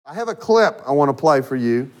I have a clip I want to play for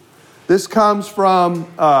you. This comes from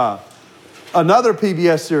another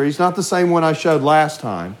PBS series, not the same one I showed last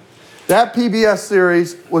time. That PBS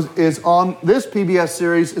series this PBS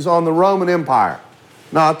series is on the Roman Empire,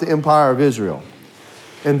 not the Empire of Israel.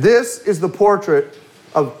 And this is the portrait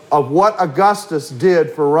of what Augustus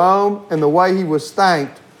did for Rome and the way he was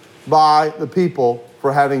thanked by the people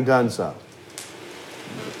for having done so.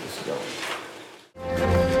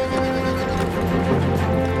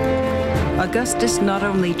 Augustus not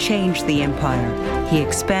only changed the empire, he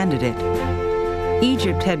expanded it.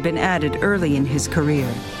 Egypt had been added early in his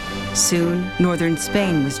career. Soon, northern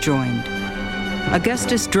Spain was joined.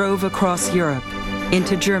 Augustus drove across Europe,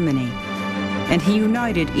 into Germany, and he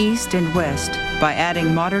united East and West by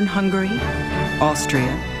adding modern Hungary,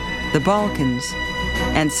 Austria, the Balkans,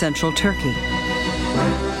 and central Turkey.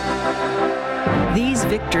 These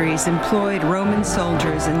victories employed Roman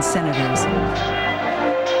soldiers and senators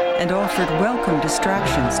and offered welcome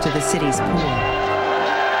distractions to the city's poor.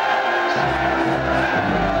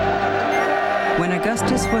 When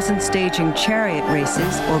Augustus wasn't staging chariot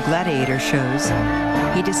races or gladiator shows,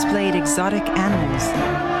 he displayed exotic animals,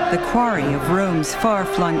 the quarry of Rome's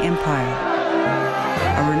far-flung empire.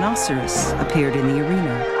 A rhinoceros appeared in the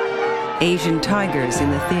arena, Asian tigers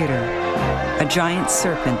in the theater, a giant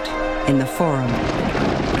serpent in the forum.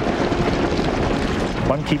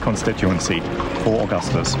 One key constituency for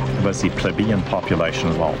Augustus was the plebeian population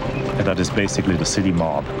as well. And that is basically the city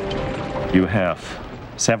mob. You have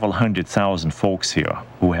several 100,000 folks here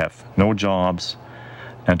who have no jobs,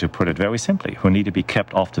 and to put it very simply, who need to be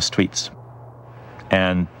kept off the streets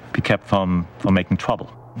and be kept from making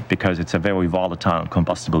trouble, because it's a very volatile and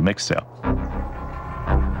combustible mix there.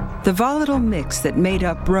 The volatile mix that made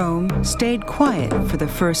up Rome stayed quiet for the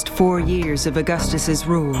first 4 years of Augustus's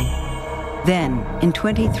rule. Then, in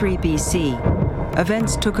 23 BC,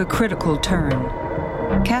 events took a critical turn.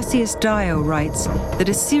 Cassius Dio writes that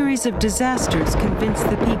a series of disasters convinced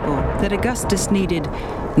the people that Augustus needed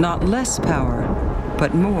not less power,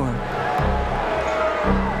 but more.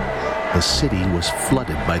 The city was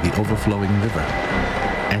flooded by the overflowing river,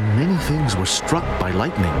 and many things were struck by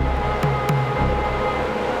lightning.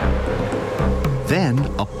 Then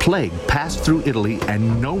a plague passed through Italy,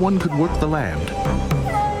 and no one could work the land.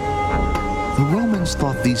 The Romans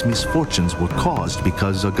thought these misfortunes were caused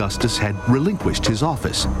because Augustus had relinquished his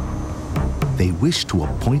office. They wished to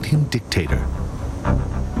appoint him dictator.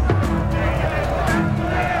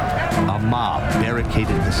 A mob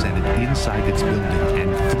barricaded the Senate inside its building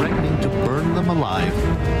and, threatening to burn them alive,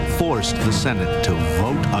 forced the Senate to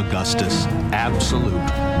vote Augustus absolute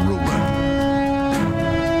ruler.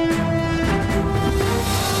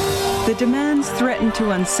 The demands threatened to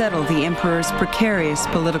unsettle the emperor's precarious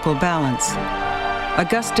political balance.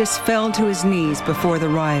 Augustus fell to his knees before the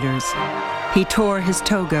rioters. He tore his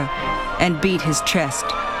toga and beat his chest.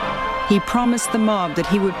 He promised the mob that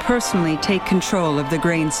he would personally take control of the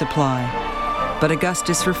grain supply, but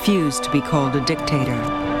Augustus refused to be called a dictator.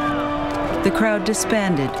 The crowd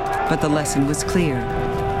disbanded, but the lesson was clear.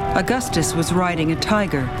 Augustus was riding a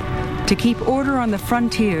tiger. To keep order on the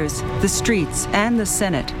frontiers, the streets, and the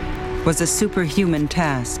Senate was a superhuman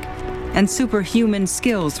task, and superhuman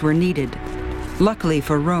skills were needed. Luckily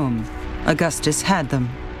for Rome, Augustus had them.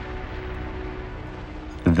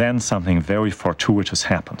 Then something very fortuitous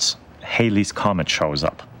happens. Halley's Comet shows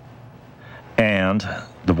up. And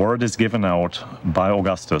the word is given out by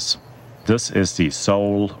Augustus. This is the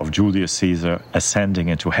soul of Julius Caesar ascending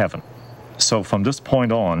into heaven. So from this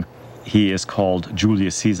point on, he is called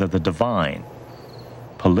Julius Caesar the Divine.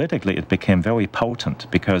 Politically, it became very potent,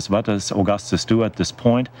 because what does Augustus do at this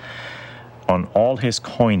point? On all his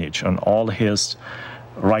coinage, on all his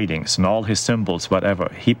writings, and all his symbols,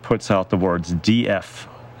 whatever, he puts out the words DF,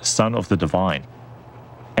 Son of the Divine.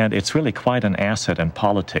 And it's really quite an asset in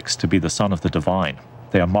politics to be the son of the divine.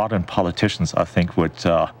 There are modern politicians, I think, would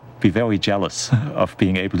be very jealous of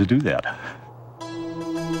being able to do that.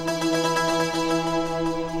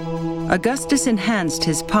 Augustus enhanced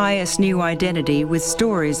his pious new identity with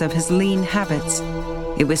stories of his lean habits.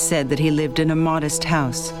 It was said that he lived in a modest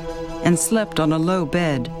house and slept on a low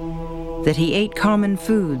bed, that he ate common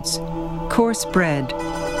foods, coarse bread,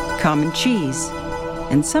 common cheese,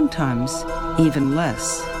 and sometimes even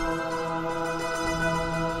less.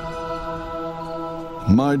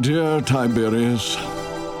 My dear Tiberius,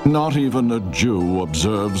 not even a Jew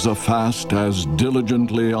observes a fast as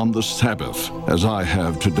diligently on the Sabbath as I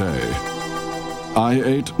have today. I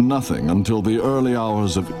ate nothing until the early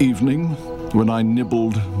hours of evening, when I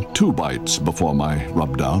nibbled 2 bites before my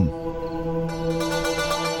rub-down.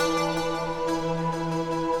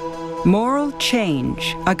 Moral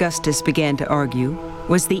change, Augustus began to argue,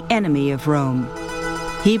 was the enemy of Rome.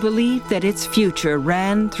 He believed that its future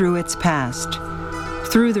ran through its past,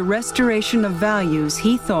 through the restoration of values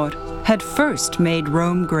he thought had first made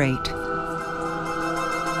Rome great.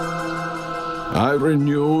 I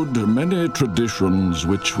renewed many traditions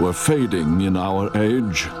which were fading in our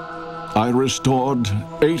age. I restored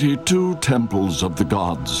 82 temples of the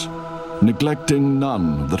gods, neglecting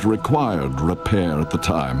none that required repair at the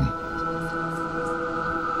time.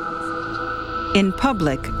 In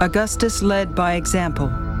public, Augustus led by example.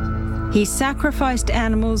 He sacrificed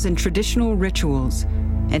animals in traditional rituals,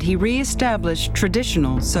 and he re-established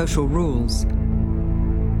traditional social rules.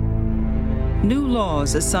 New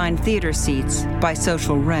laws assigned theater seats by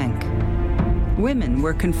social rank. Women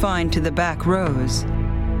were confined to the back rows.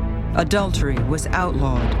 Adultery was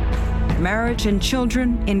outlawed. Marriage and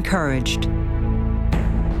children encouraged.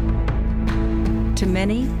 To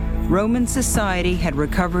many, Roman society had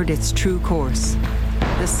recovered its true course.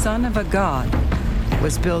 The son of a god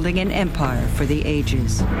was building an empire for the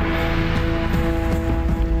ages.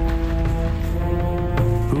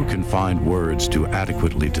 Who can find words to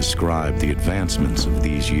adequately describe the advancements of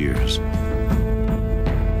these years?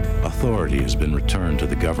 Authority has been returned to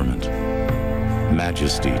the government,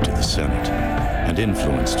 majesty to the Senate, and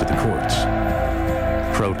influence to the courts.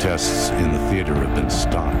 Protests in the theater have been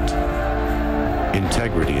stopped.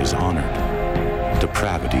 Integrity is honored.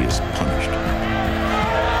 Depravity is punished.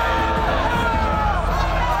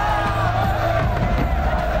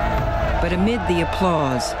 But amid the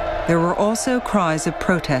applause, there were also cries of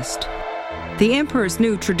protest. The emperor's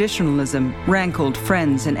new traditionalism rankled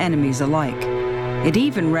friends and enemies alike. It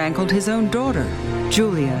even rankled his own daughter,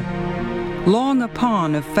 Julia. Long a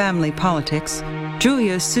pawn of family politics,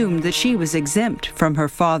 Julia assumed that she was exempt from her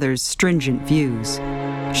father's stringent views.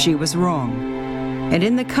 She was wrong. And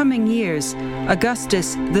in the coming years,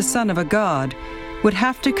 Augustus, the son of a god, would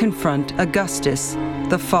have to confront Augustus,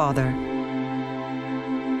 the father.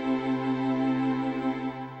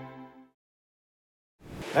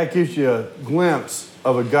 That gives you a glimpse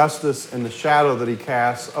of Augustus and the shadow that he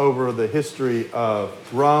casts over the history of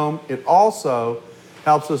Rome. It also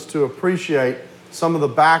helps us to appreciate some of the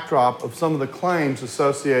backdrop of some of the claims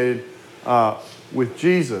associated with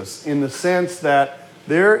Jesus, in the sense that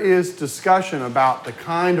there is discussion about the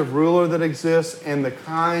kind of ruler that exists and the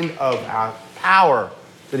kind of power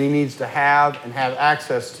that he needs to have and have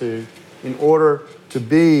access to in order to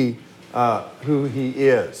be who he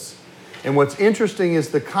is. And what's interesting is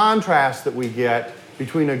the contrast that we get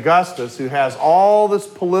between Augustus, who has all this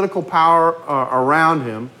political power around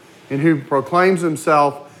him and who proclaims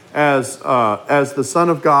himself as the Son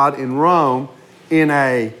of God in Rome, in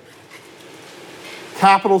a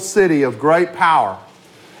capital city of great power,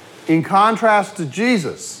 in contrast to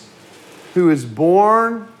Jesus, who is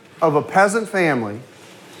born of a peasant family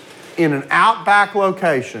in an outback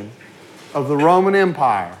location of the Roman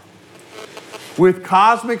Empire, with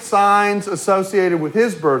cosmic signs associated with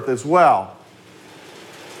his birth as well.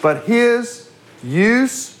 But his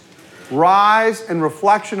use, rise, and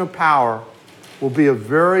reflection of power will be a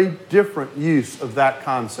very different use of that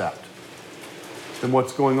concept than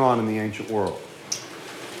what's going on in the ancient world.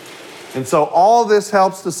 And so all this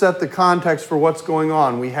helps to set the context for what's going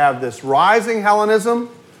on. We have this rising Hellenism.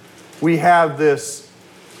 We have this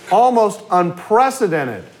almost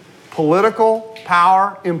unprecedented political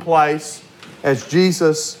power in place as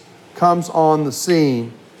Jesus comes on the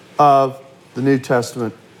scene of the New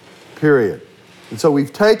Testament period. And so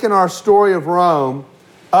we've taken our story of Rome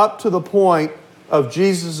up to the point of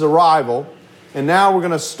Jesus' arrival, and now we're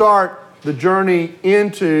going to start the journey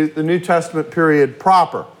into the New Testament period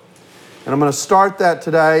proper. And I'm going to start that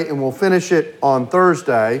today, and we'll finish it on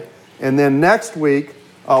Thursday. And then next week,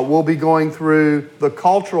 we'll be going through the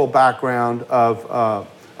cultural background of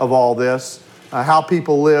all this, how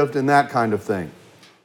people lived and that kind of thing.